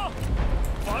archers.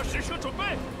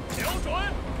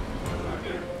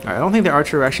 Alright, I don't think the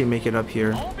archer will actually make it up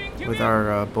here with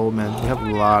our bowmen. We have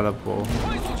a lot of bow.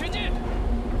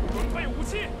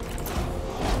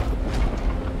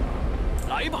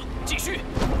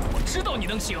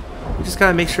 We just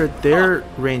gotta make sure their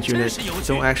range units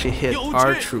don't actually hit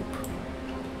our troop.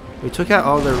 We took out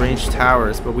all the ranged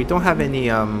towers, but we don't have any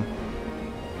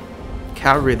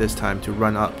cavalry this time to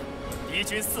run up.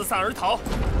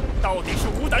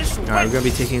 Alright, we're gonna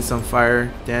be taking some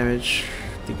fire damage.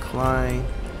 Decline.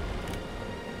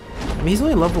 I mean, he's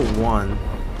only level 1.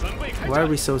 Why are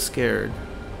we so scared?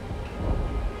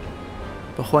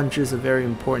 But Huang Zhong is a very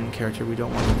important character. We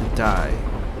don't want him to die.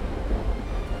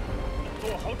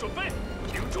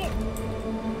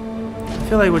 I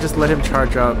feel like we'll just let him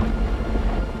charge up.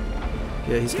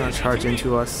 Yeah, he's gonna charge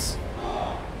into us.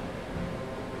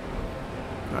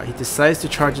 He decides to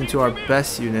charge into our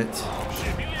best unit.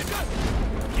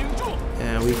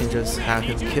 And we can just have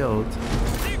him killed.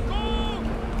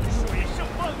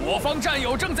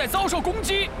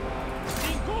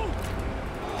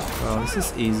 Well, this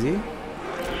is easy.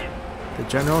 The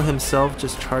general himself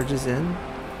just charges in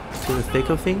to the thick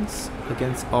of things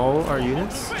against all our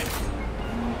units.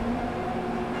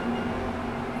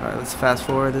 Alright, let's fast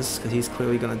forward this because he's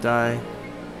clearly gonna die.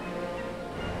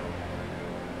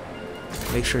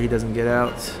 Make sure he doesn't get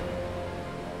out.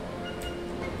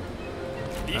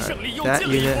 Right, that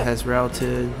unit has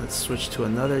routed. Let's switch to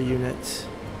another unit.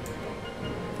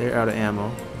 They're out of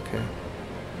ammo. Okay.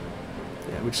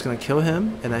 Yeah, we're just gonna kill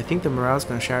him, and I think the morale's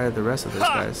gonna shatter the rest of those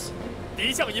guys.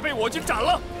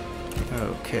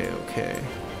 Okay, okay.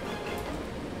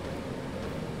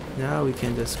 Now we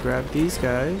can just grab these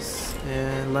guys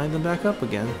and line them back up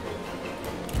again.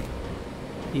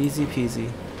 Easy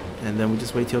peasy. And then we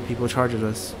just wait till people charge at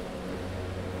us.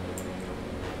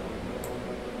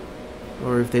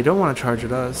 Or if they don't want to charge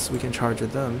at us, we can charge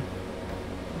at them.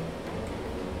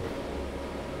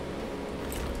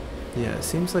 Yeah, it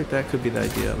seems like that could be the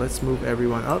idea. Let's move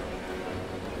everyone up.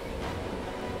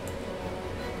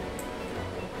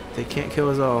 They can't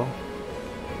kill us all.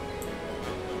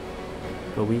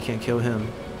 But we can kill him.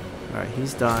 Alright,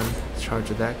 he's done. Let's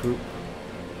charge at that group.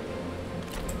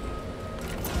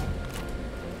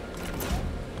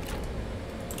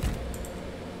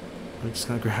 We're just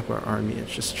gonna grab our army and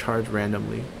just charge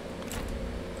randomly.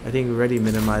 I think we already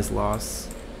minimized loss.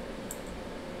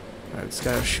 Alright, just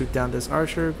gotta shoot down this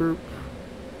archer group.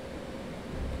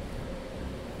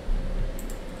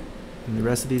 And the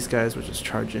rest of these guys will just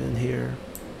charge in here.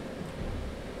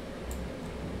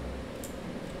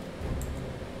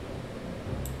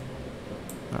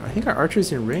 I think our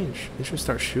archer's in range. They should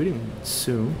start shooting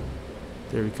soon.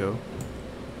 There we go.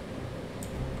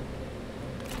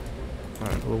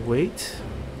 Alright, we'll wait.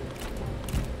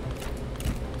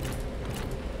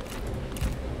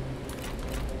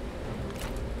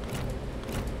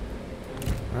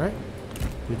 Alright.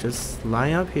 We just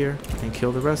line up here and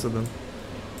kill the rest of them.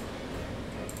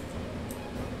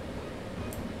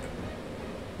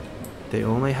 They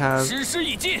only have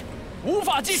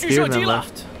spearmen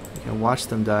left. You can watch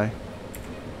them die.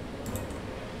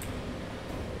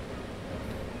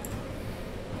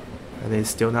 Are they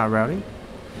still not routing?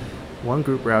 One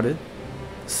group routed.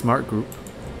 Smart group.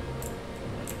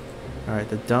 Alright,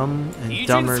 the dumb and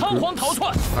dumber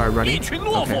groups are running. Okay.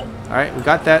 Alright, we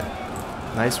got that.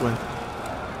 Nice one.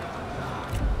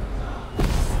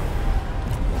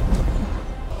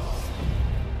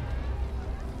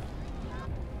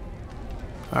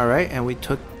 Alright, and we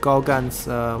took Golgan's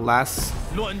last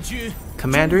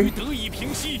commander.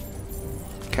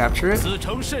 Capture it.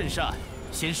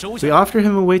 We offered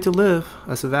him a way to live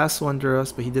as a vassal under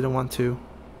us, but he didn't want to.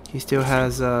 He still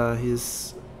has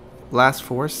his last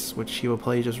force, which he will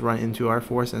probably just run into our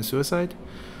force and suicide,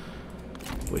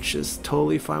 which is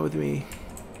totally fine with me.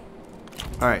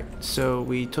 Alright, so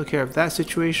we took care of that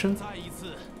situation.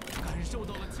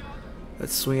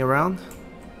 Let's swing around.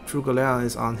 Zhuge Liang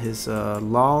is on his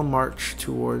long march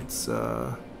towards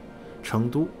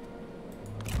Chengdu.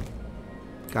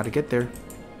 Gotta get there.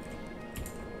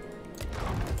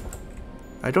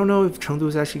 I don't know if Chengdu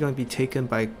is actually going to be taken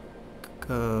by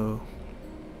Gongdu.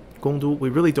 We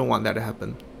really don't want that to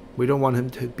happen. We don't want him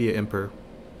to be an emperor.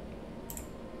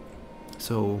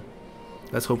 So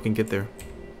let's hope we can get there.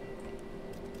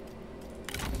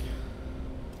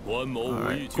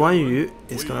 Alright, Guan Yu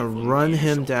is gonna run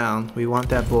him down. We want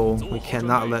that bull. We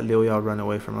cannot let Liu Yao run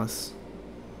away from us.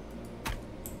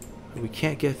 We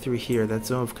can't get through here. That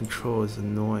zone of control is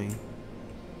annoying.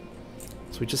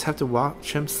 So we just have to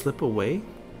watch him slip away.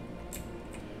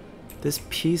 This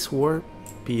peace war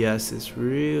BS is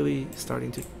really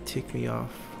starting to tick me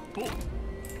off.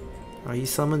 Alright, he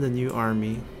summoned a new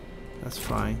army. That's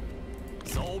fine.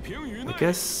 I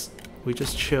guess we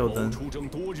just chill then.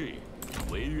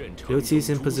 Liu Qi's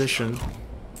in position.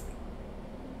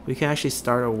 We can actually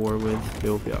start a war with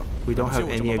Liu Bei. We don't have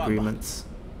any agreements.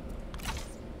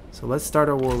 So let's start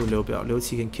our war with Liu Bei. Liu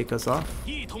Qi can kick us off.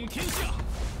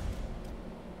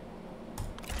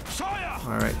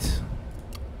 Alright.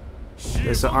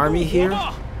 There's an army here.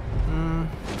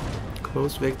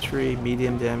 Close victory,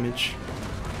 medium damage.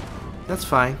 That's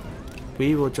fine.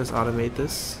 We will just automate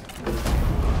this.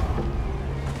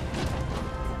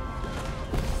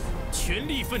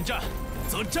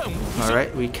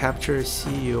 Alright, we capture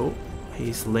CEO.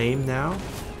 He's lame now.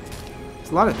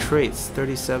 There's a lot of traits.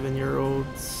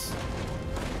 37-year-olds.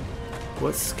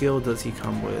 What skill does he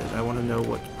come with? I want to know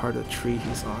what part of the tree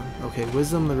he's on. Okay,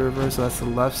 Wisdom of the River, so that's the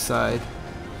left side.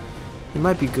 He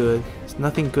might be good. There's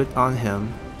nothing good on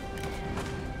him.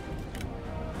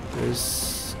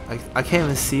 There's... I can't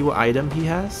even see what item he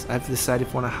has. I have to decide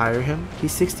if I want to hire him.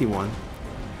 He's 61.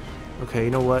 Okay,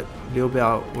 you know what? Liu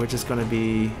Bei, we're just going to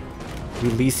be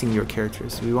releasing your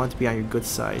characters. We want to be on your good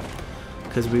side.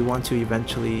 Because we want to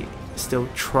eventually still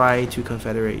try to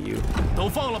confederate you.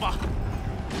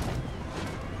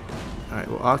 Alright,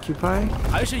 we'll occupy.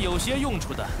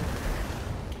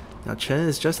 Now Chen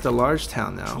is just a large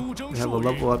town now. We have a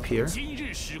level up here.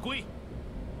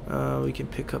 We can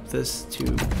pick up this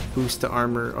to boost the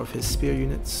armor of his spear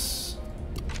units.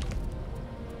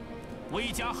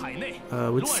 We'd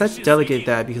set delegate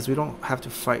that because we don't have to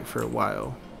fight for a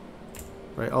while.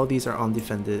 Right, all these are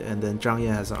undefended, and then Zhang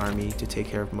Yan has an army to take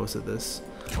care of most of this.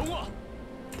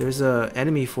 There's a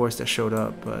enemy force that showed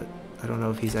up, but I don't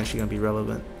know if he's actually going to be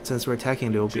relevant since we're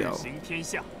attacking Liu Bei.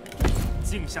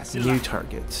 New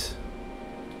target.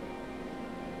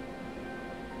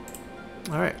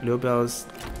 Alright, Liu Bei's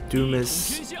doom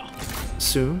is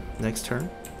soon, next turn.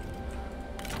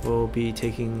 We'll be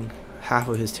taking half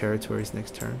of his territories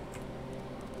next turn.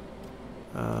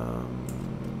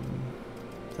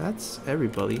 That's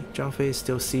everybody. Zhang Fei is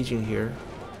still sieging here.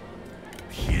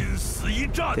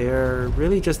 They're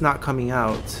really just not coming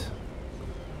out.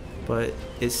 But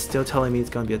it's still telling me it's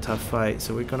going to be a tough fight,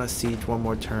 so we're going to siege one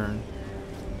more turn.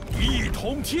 And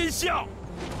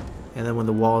then when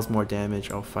the wall is more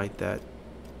damage, I'll fight that.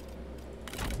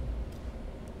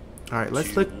 Alright,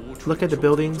 let's look at the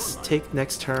buildings, take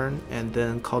next turn, and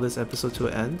then call this episode to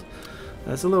an end.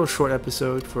 It's a little short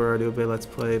episode for our Liu Bei Let's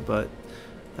Play, but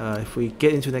if we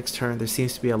get into next turn, there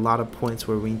seems to be a lot of points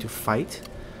where we need to fight.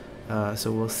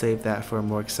 So we'll save that for a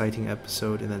more exciting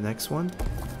episode in the next one.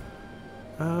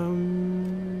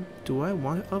 Do I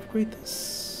want to upgrade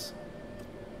this?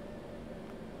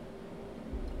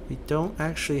 We don't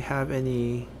actually have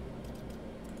any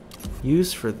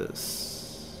use for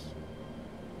this.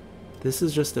 This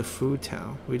is just a food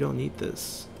town. We don't need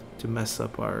this to mess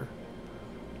up our...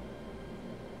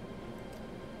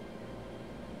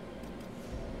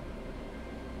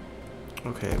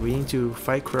 Okay, we need to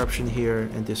fight corruption here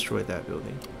and destroy that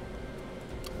building.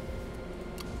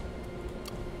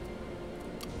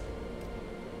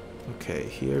 Okay,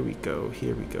 here we go,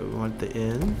 here we go. We want the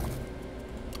inn.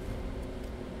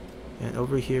 And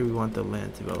over here we want the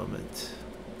land development.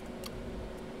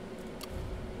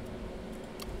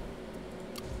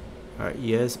 Alright,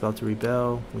 Ye is about to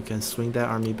rebel. We can swing that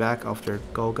army back after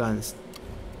Golgan is,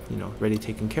 you know, ready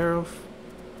taken care of.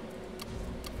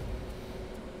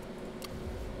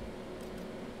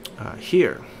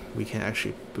 Here, we can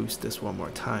actually boost this one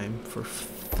more time.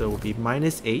 There will be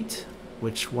 -8,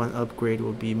 which one upgrade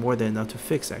will be more than enough to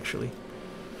fix, actually.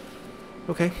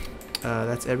 Okay,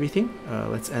 that's everything.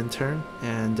 Let's end turn,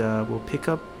 and we'll pick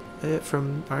up it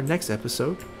from our next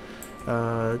episode.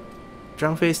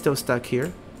 Zhang Fei is still stuck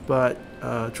here, but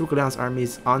Zhuge Liang's army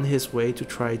is on his way to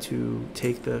try to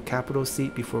take the capital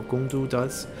seat before Gongdu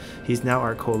does. He's now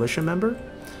our coalition member.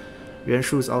 Yuan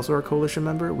Shu is also our coalition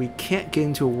member. We can't get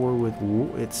into a war with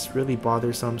Wu. It's really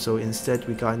bothersome, so instead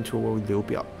we got into a war with Liu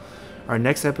Bei. Our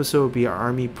next episode will be our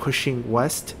army pushing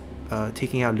west,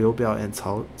 taking out Liu Bei and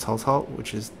Cao Cao,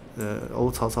 which is the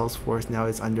old Cao Cao's force. Now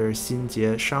is under Xin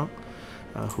Jie Shang,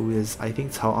 who is, I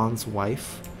think, Cao An's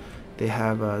wife. They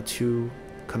have 2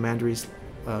 commanderies,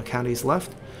 counties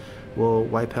left. We'll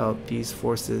wipe out these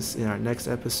forces in our next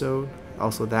episode,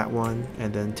 also that one,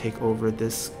 and then take over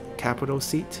this capital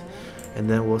seat. and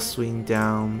then we'll swing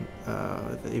down.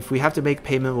 If we have to make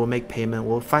payment, we'll make payment.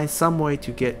 We'll find some way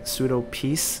to get pseudo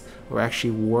peace or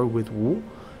actually war with Wu,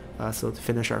 so to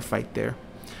finish our fight there.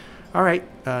 All right,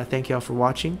 thank you all for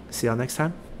watching. See y'all next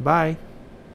time. Bye.